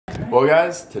Well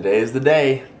guys, today is the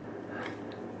day.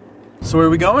 So where are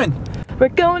we going? We're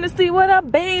going to see what our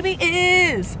baby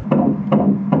is.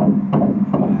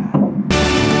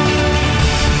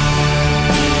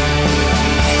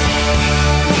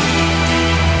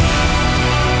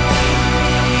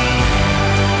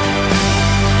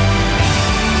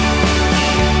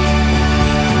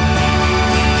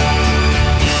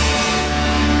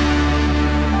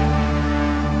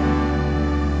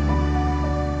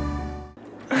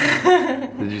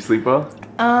 Did you sleep well?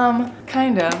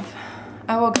 Kind of.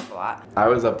 I woke up a lot. I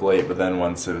was up late, but then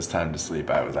once it was time to sleep,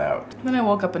 I was out. Then I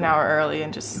woke up an hour early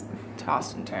and just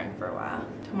tossed and turned for a while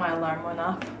till my alarm went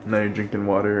off. Now you're drinking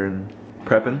water and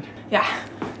prepping? Yeah,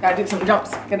 gotta do some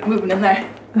jumps, get it moving in there,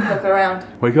 look around.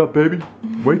 Wake up, baby.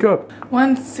 Wake up.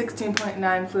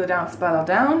 116.9 fluid ounce bottle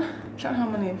down. Show how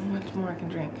much more I can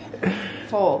drink.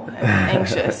 Full and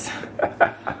anxious.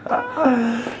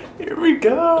 Here we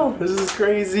go. This is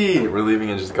crazy. We're leaving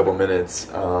in just a couple minutes.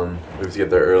 We have to get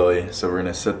there early, so we're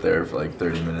gonna sit there for like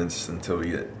 30 minutes until we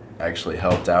get actually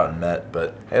helped out and met,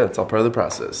 but hey, that's all part of the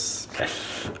process.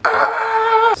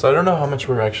 So I don't know how much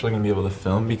we're actually gonna be able to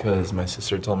film because my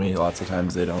sister told me lots of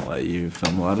times they don't let you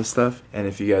film a lot of stuff. And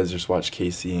if you guys just watch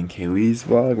Casey and Kaylee's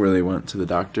vlog where they went to the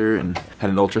doctor and had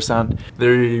an ultrasound,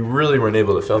 they really weren't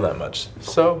able to film that much.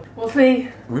 So We'll see.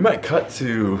 we might cut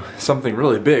to something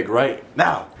really big right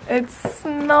now. It's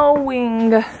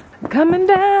snowing. Coming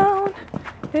down.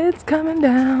 It's coming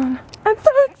down. I'm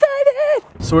so excited.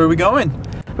 So where are we going?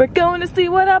 We're going to see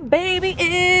what our baby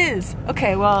is.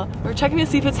 Okay, well, we're checking to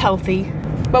see if it's healthy,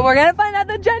 but we're gonna find out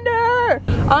the gender.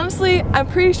 Honestly, I'm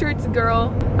pretty sure it's a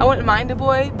girl. I wouldn't mind a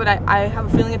boy, but I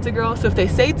have a feeling it's a girl. So if they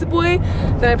say it's a boy,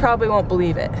 then I probably won't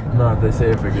believe it. No, if they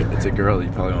say if it's a girl, you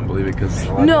probably won't believe it because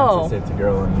a lot of times they say it's a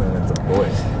girl and then it's a boy.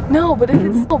 No, but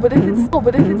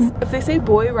if they say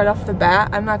boy right off the bat,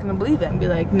 I'm not gonna believe it and be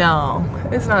like, no,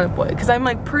 it's not a boy, because I'm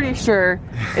like pretty sure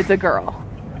it's a girl.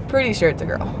 Pretty sure it's a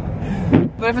girl.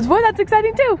 But if it's boy, that's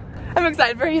exciting too. I'm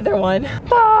excited for either one.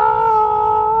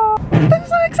 Ah, I'm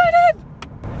so excited.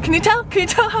 Can you tell? Can you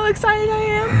tell how excited I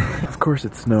am? Of course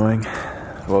it's snowing.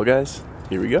 Well guys,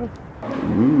 here we go.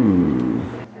 Ooh.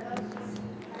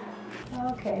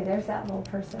 Okay, there's that little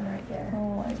person right there.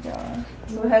 Oh my gosh.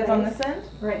 So the head's on this end?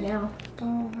 Right now.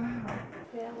 Oh wow.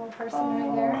 See that little person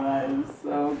right there? That's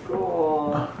so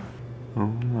cool. Oh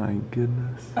my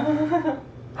goodness.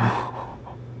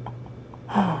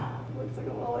 Looks like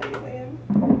a little alien.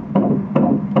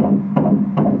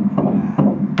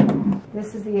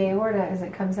 This is the aorta as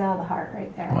it comes out of the heart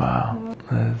right there. Wow,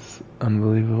 that's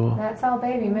unbelievable. That's all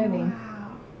baby moving.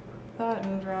 Wow. I thought it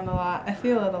moved around a lot. I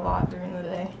feel it a lot during the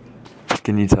day.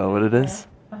 Can you tell what it is?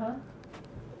 Uh-huh.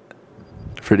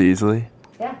 Pretty easily?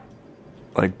 Yeah.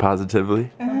 Like positively?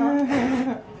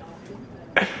 Uh-huh.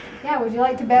 Yeah, would you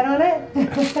like to bet on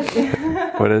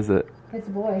it? What is it? It's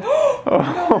a boy.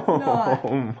 not.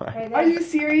 Oh my. Right there. Are you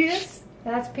serious?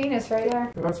 That's penis right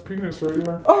there. That's penis right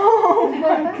there. Oh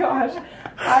my gosh.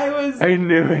 I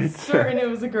knew it. certain it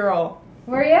was a girl.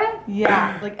 Were you?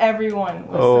 Yeah, like everyone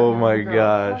was Oh certain it my was a girl.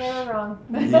 Oh,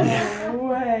 they were gosh. wrong. No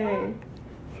way.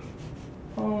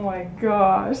 Oh my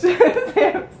gosh.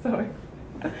 I'm so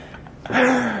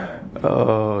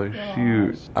Oh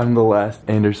shoot. I'm the last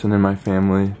Anderson in my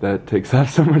family that takes off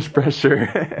so much pressure.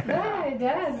 Yeah, it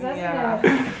does, doesn't Yeah.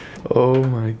 it? Oh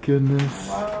my goodness.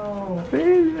 Wow.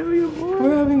 Baby, having a boy.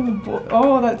 We're having a boy.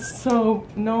 Oh, that's so.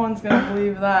 No one's gonna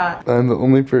believe that. I'm the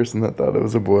only person that thought it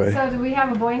was a boy. So do we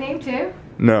have a boy name too?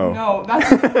 No. No, that's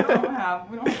what we don't have.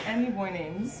 We don't have any boy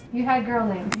names. You had girl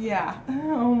names. Yeah.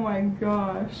 Oh my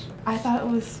gosh. I thought it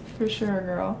was for sure a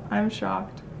girl. I'm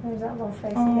shocked. There's that little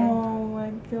face again. Oh my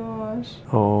gosh.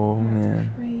 Oh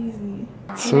man. Crazy.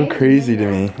 It's so crazy to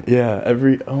me. Yeah,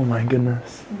 oh my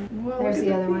goodness. Well, There's look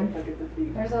the at other one. Look at the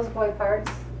feet. There's those boy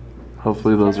parts.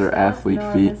 Hopefully those are athlete No,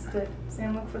 I feet. missed it.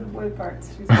 Sam, look for the boy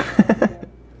parts. She's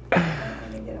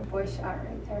Let me get a boy shot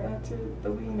right there. That's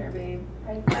the wiener, babe.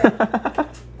 Right there.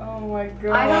 Oh my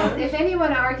god. I don't. If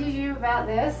anyone argues you about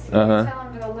this, you Uh-huh. tell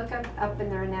them to go look up in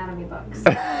their anatomy books.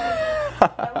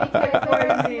 Because There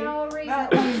is no reason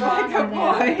that to be looks wrong like a on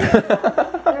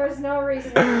that. boy. There is no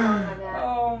reason to be wrong on that.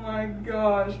 Oh my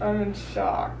gosh, I'm in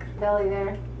shock. Belly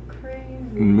there. Crazy.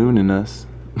 Mooning us.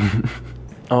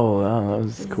 Oh wow, that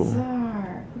was cool.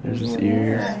 Bizarre. There's his Look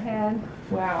ears. That head.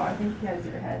 Wow, I think he has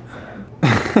your head, Sam.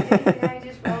 Yeah, he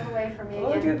just rolled away from me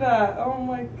Look again. at that. Oh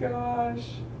my gosh.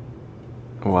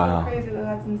 Wow. So crazy that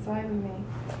that's inside of me.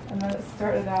 And then it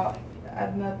started out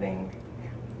as nothing.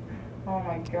 Oh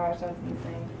my gosh, that's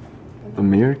insane. The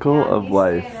miracle Yeah, of he's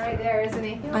life. staying right there, isn't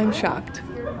he? I'm shocked.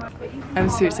 I'm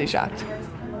seriously shocked.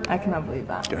 I cannot believe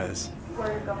that. Guys,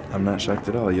 I'm not shocked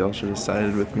at all. Y'all should have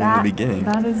sided with me in the beginning.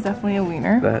 That is definitely a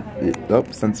wiener. Oh,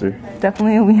 censor.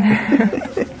 Definitely a wiener.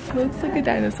 Looks like a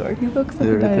dinosaur. He looks like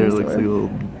a dinosaur. There looks like a little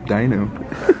dino.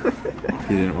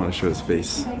 He didn't want to show his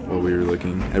face while we were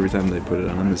looking. Every time they put it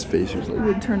on him, his face was like... He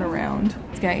would turn around.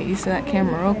 Let's get used to that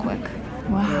camera real quick.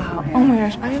 Wow. Oh my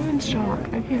gosh, I am in shock.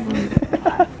 I can't believe it.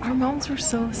 Our moms were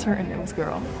so certain it was a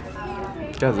girl.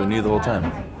 Guys, I knew the whole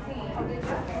time.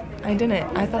 I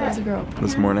didn't. I thought it was a girl.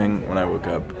 This morning, when I woke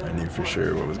up, I knew for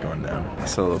sure what was going down. I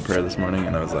said a little prayer this morning,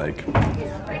 and I was like,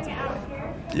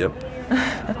 yep.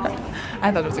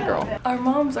 I thought it was a girl. Our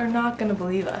moms are not going to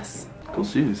believe us. Cool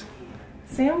shoes.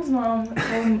 Sam's mom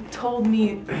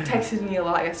texted me a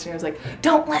lot yesterday. I was like,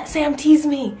 don't let Sam tease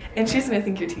me. And she's going to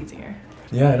think you're teasing her.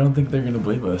 Yeah, I don't think they're going to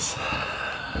believe us.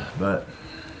 But...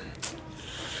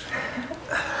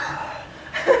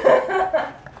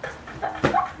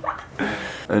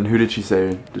 And who did she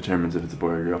say determines if it's a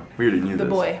boy or a girl? We already knew this. The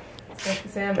boy.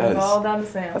 Sam, it's all down to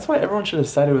Sam. That's why everyone should have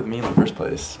sided with me in the first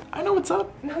place. I know what's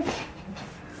up. No.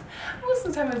 Most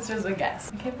of the time it's just a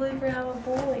guess. I can't believe we have a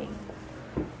boy.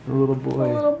 A little boy.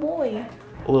 A little boy.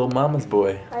 A little mama's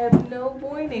boy. I have no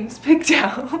boy names picked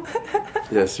out.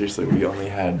 Yeah, seriously, we only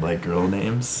had like girl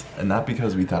names. And not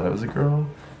because we thought it was a girl.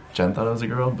 Jen thought it was a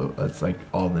girl, but that's like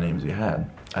all the names we had.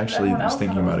 Actually, I was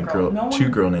thinking about two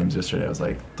girl names yesterday. I was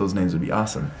like, those names would be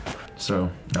awesome.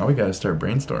 So now we gotta start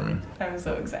brainstorming. I'm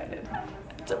so excited.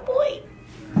 It's a boy.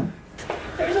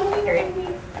 There's a wiener in me.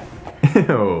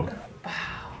 Ew.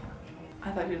 Wow.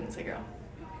 I thought you didn't say girl.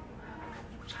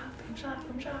 I'm shocked, I'm shocked,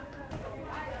 I'm shocked.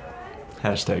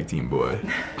 Hashtag team boy.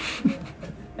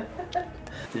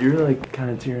 You were like kind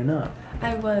of tearing up.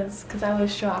 I was, because I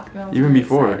was shocked. I was even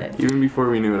before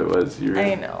we knew what it was. You were...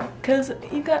 I know, because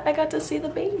I got to see the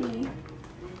baby.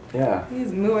 Yeah.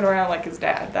 He's moving around like his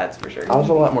dad, that's for sure. I was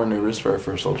a lot more nervous for our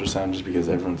first ultrasound just because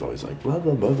everyone's always like, blah,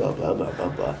 blah, blah, blah, blah, blah, blah,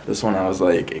 blah. This one I was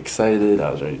like excited, I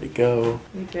was ready to go.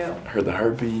 Me too. I heard the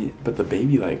heartbeat, but the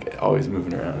baby like always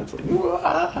moving around. It's like,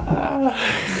 wah.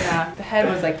 Yeah, the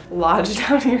head was like lodged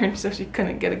down here and so she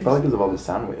couldn't get it. Probably because of all the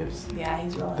sound waves. Yeah,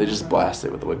 he's really... They just blast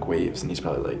it with like waves and he's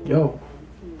probably like, yo,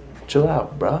 chill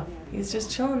out, bruh. He's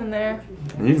just chilling in there.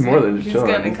 He's more than just chilling.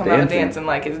 He's gonna come out dancing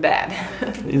like his dad.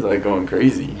 He's like going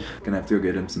crazy. Gonna have to go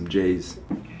get him some J's.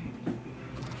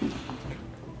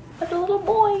 Like a little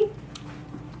boy.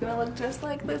 He's gonna look just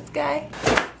like this guy.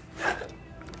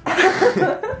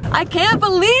 I can't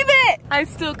believe it! I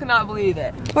still cannot believe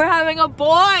it. We're having a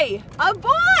boy! A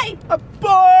boy! A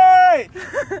boy!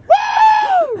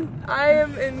 Woo! I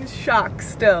am in shock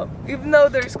still. Even though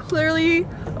there's clearly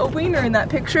a wiener in that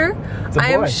picture,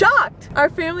 I am shocked. Our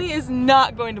family is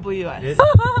not going to believe us. Hey,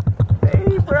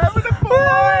 we're having a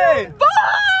boy!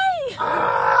 Boy!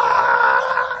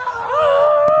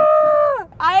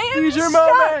 I am shocked.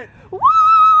 Moment. Woo!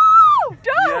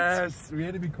 Don't! Yes, we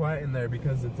had to be quiet in there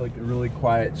because it's like a really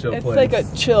quiet, chill place. It's like a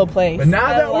chill place. But now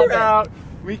that we're out,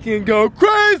 we can go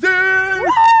crazy! Woo!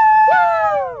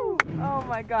 Oh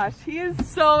my gosh, he is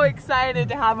so excited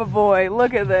to have a boy.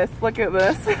 Look at this, look at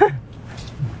this.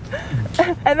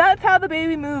 And that's how the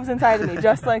baby moves inside of me,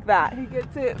 just like that. He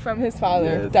gets it from his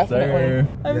father, yes, definitely. Sir.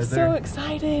 I'm so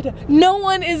excited. No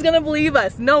one is gonna believe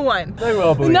us, no one. They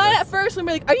will believe us. Not at first when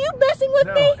we're like, are you messing with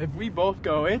me? If we both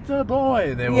go, it's a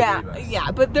boy, they will believe us. Yeah,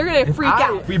 but they're gonna freak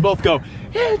out. If we both go,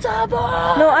 it's a boy.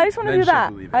 No, I just wanna do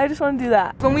that. I just wanna do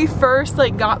that. When we first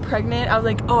like got pregnant, I was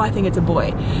like, oh, I think it's a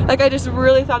boy. Like I just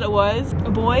really thought it was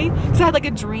a boy. Cause I had like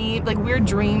a dream, like weird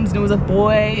dreams and it was a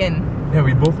boy and yeah,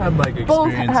 we both had like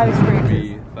experiences.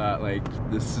 We thought like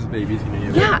this baby's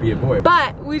gonna be a boy.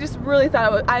 But we just really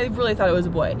thought I really thought it was a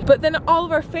boy. But then all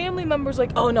of our family members were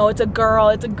like, oh no, it's a girl,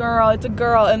 it's a girl, it's a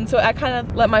girl. And so I kind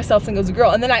of let myself think it was a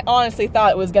girl. And then I honestly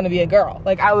thought it was gonna be a girl.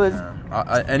 Like I was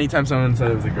anytime someone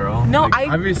said it was a girl, no, like,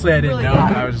 obviously I didn't know.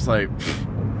 I was just like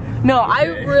no, okay. I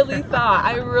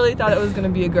really thought it was gonna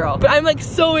be a girl. But I'm like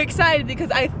so excited because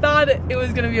I thought it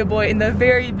was gonna be a boy in the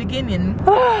very beginning.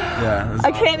 Yeah,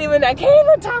 I can't even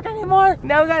talk anymore.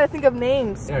 Now we gotta think of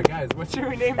names. Yeah, guys, what should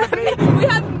we name the baby? We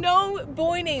have no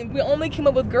boy names. We only came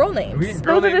up with girl names.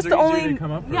 Those are just the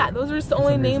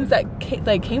only names that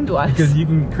came to us. Because you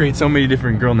can create so many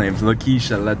different girl names.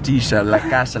 Lakeisha, Latisha, La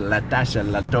Casa, Latasha,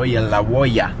 Latoya, La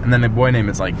Woya. And then the boy name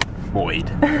is like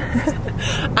Boyd.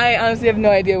 I honestly have no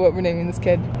idea what we're naming this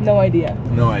kid. No idea.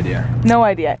 No idea. No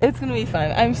idea. It's gonna be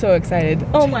fun. I'm so excited.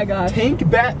 Oh my gosh. Tank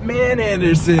Batman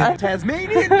Anderson.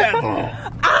 Tasmanian Devil.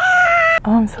 Ah!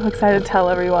 Oh, I'm so excited to tell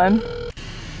everyone.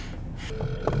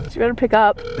 You better pick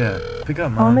up. Yeah, pick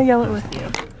up, Mom. I wanna yell it with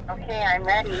you. Okay, I'm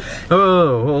ready.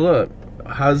 Oh, hold up.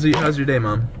 How's your day,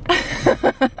 Mom?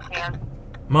 Yeah.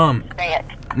 Mom. Say it.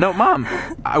 No, Mom,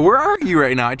 where are you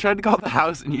right now? I tried to call the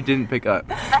house and you didn't pick up.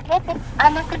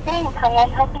 I'm at the bank, honey. I'm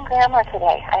helping Grandma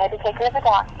today. I had to take her to the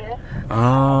doctor.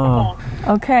 Oh.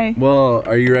 Okay. Well,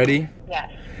 are you ready? Yes.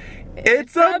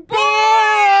 It's a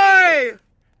boy!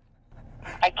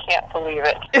 I can't believe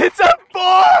it. It's a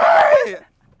boy!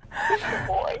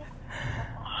 Boy.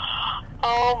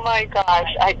 Oh my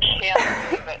gosh, I can't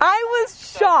believe it. I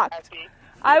was shocked. Happy.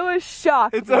 I was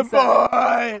shocked. It's a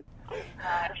boy!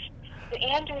 Gosh. The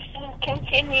Anderson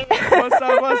continues. What's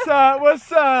up, what's up,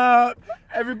 what's up?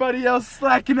 Everybody else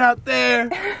slacking out there.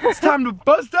 It's time to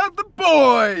bust out the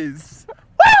boys.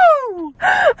 Woo!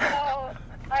 Oh,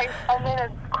 I'm in a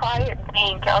quiet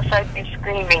bank outside me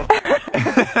screaming.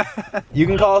 You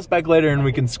can call us back later and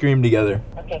we can scream together.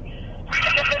 Okay.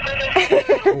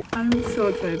 I'm so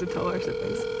excited to tell our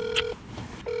siblings.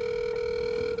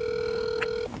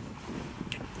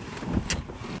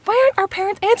 Why aren't our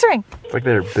parents answering? It's like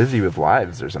they're busy with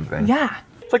lives or something. Yeah.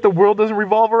 It's like the world doesn't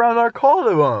revolve around our call to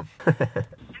them. You're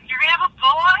gonna have a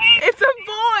boy? It's a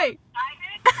boy!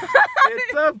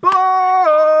 It's a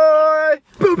boy!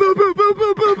 Boom, boom, boom, boom,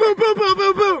 boom, boom, boom, boom, boom,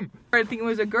 boom, boom. I think it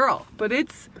was a girl, but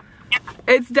it's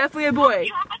definitely a boy.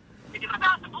 You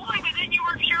about the boy, but then you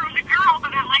were sure it was a girl,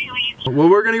 but then lately. Well,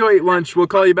 we're gonna go eat lunch. We'll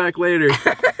call you back later.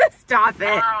 Stop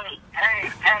it.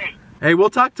 Hey. Hey, we'll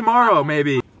talk tomorrow,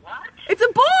 maybe. What? It's a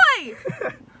boy!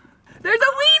 There's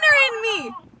a wiener in me!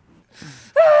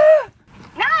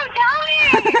 No, tell me!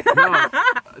 No,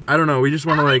 I don't know. We just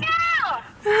want to like.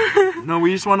 No,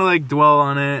 we just want to like dwell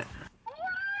on it.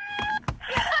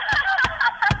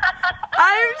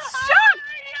 I'm shocked!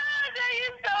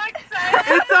 So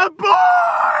excited! It's a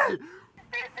boy!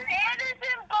 It's an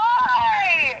Anderson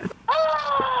boy!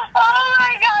 Oh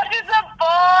my gosh, it's a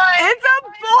boy! It's a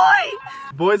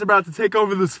boy! Boy's about to take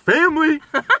over this family.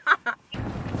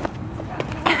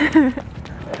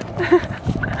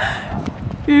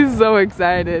 He's so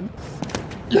excited.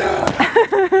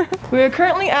 We are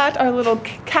currently at our little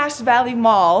Cache Valley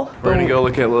Mall. We're gonna go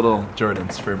look at little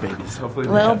Jordans for babies. Hopefully,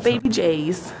 they Little have some. baby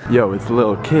J's. Yo, it's the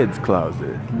little kids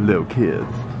closet. Little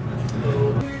kids.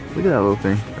 Look at that little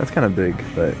thing. That's kind of big,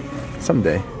 but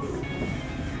someday.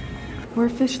 We're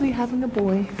officially having a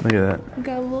boy. Look at that. We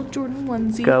got a little Jordan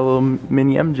onesie. Got a little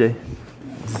mini MJ.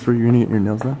 This is where you're gonna get your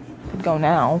nails done? Could go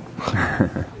now.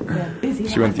 Yeah, busy.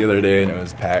 She went the other day and it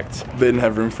was packed. They didn't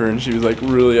have room for her and she was like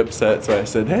really upset. So I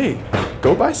said, hey,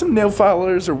 go buy some nail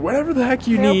filers or whatever the heck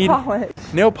you need. Polish.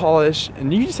 Nail polish.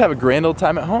 And you can just have a grand old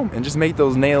time at home and just make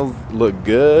those nails look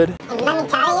good. And let me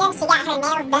tell you, she got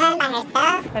her nails done by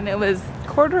herself. And it was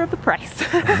quarter of the price.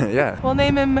 Yeah. We'll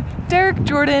name him Derek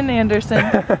Jordan Anderson.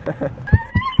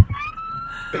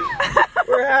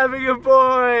 We're having a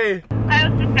boy. I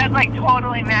was just that, like,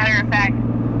 totally matter of fact.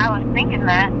 I was thinking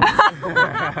that.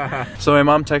 So my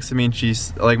mom texted me and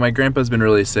she's like, my grandpa's been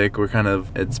really sick.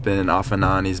 It's been off and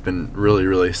on. He's been really,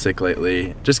 really sick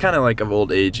lately. Just kind of like of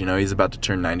old age, you know, he's about to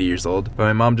turn 90 years old. But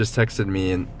my mom just texted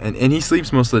me and he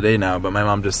sleeps most of the day now, but my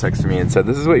mom just texted me and said,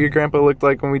 this is what your grandpa looked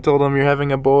like when we told him you're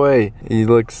having a boy. He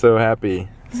looks so happy.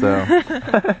 So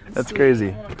that's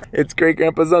crazy. It's great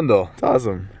Grandpa Zundel. It's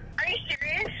awesome. Are you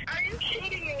serious? Are you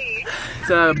kidding me?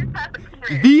 It's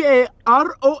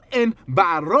V-A-R-O-N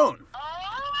Baron. Oh my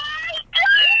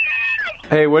god!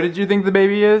 Hey, what did you think the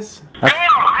baby is? Wait,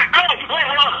 hold on.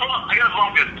 I got a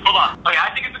phone good. Hold on. Okay, I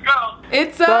think it's a girl.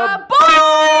 It's a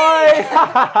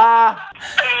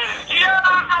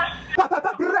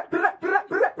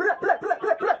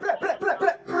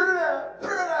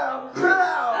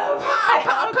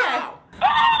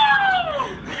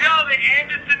Yo, the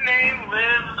Anderson name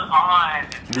lives on.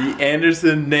 The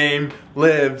Anderson name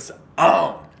lives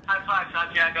on. High five,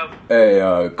 Santiago. Hey,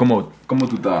 ¿cómo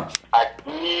tú estás?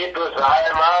 Aquí, tú sabes,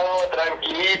 hermano,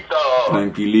 tranquilito.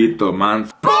 Tranquilito, man.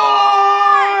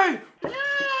 Boy!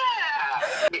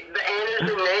 The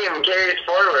Anderson name carries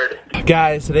forward.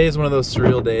 Guys, today is one of those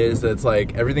surreal days that's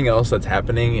like everything else that's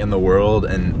happening in the world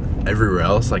and everywhere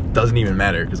else like doesn't even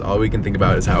matter because all we can think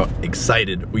about is how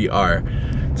excited we are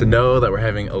to know that we're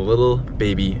having a little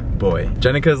baby boy.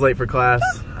 Jennika's late for class.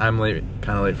 I'm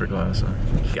kind of late for class. So.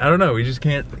 I don't know,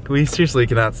 we seriously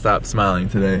cannot stop smiling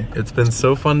today. It's been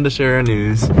so fun to share our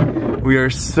news. We are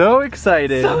so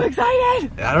excited. So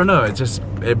excited! I don't know,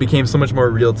 it became so much more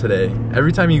real today.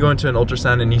 Every time you go into an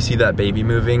ultrasound and you see that baby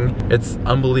moving, it's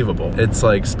unbelievable. It's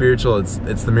like spiritual, it's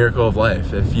the miracle of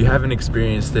life. If you haven't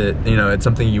experienced it, you know, it's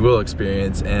something you will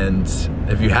experience, and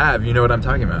if you have, you know what I'm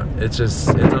talking about. It's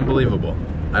unbelievable.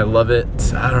 I love it.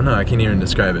 I don't know, I can't even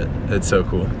describe it. It's so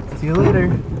cool. See you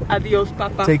later. Adios,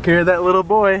 papa. Take care of that little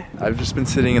boy. I've just been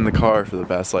sitting in the car for the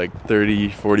past like 30,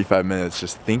 45 minutes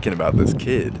just thinking about this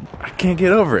kid. I can't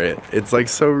get over it. It's like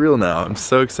so real now. I'm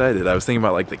so excited. I was thinking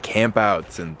about like the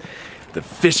campouts and the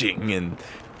fishing and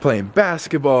playing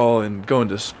basketball and going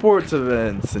to sports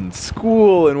events and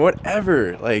school and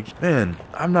whatever. Like, man,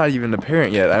 I'm not even a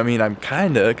parent yet. I mean, I'm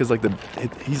kinda, cause like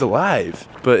he's alive,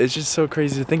 but it's just so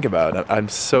crazy to think about. I'm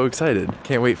so excited.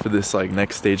 Can't wait for this like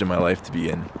next stage of my life to be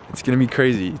in. It's gonna be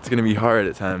crazy. It's gonna be hard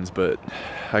at times, but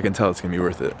I can tell it's gonna be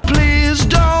worth it. Please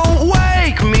don't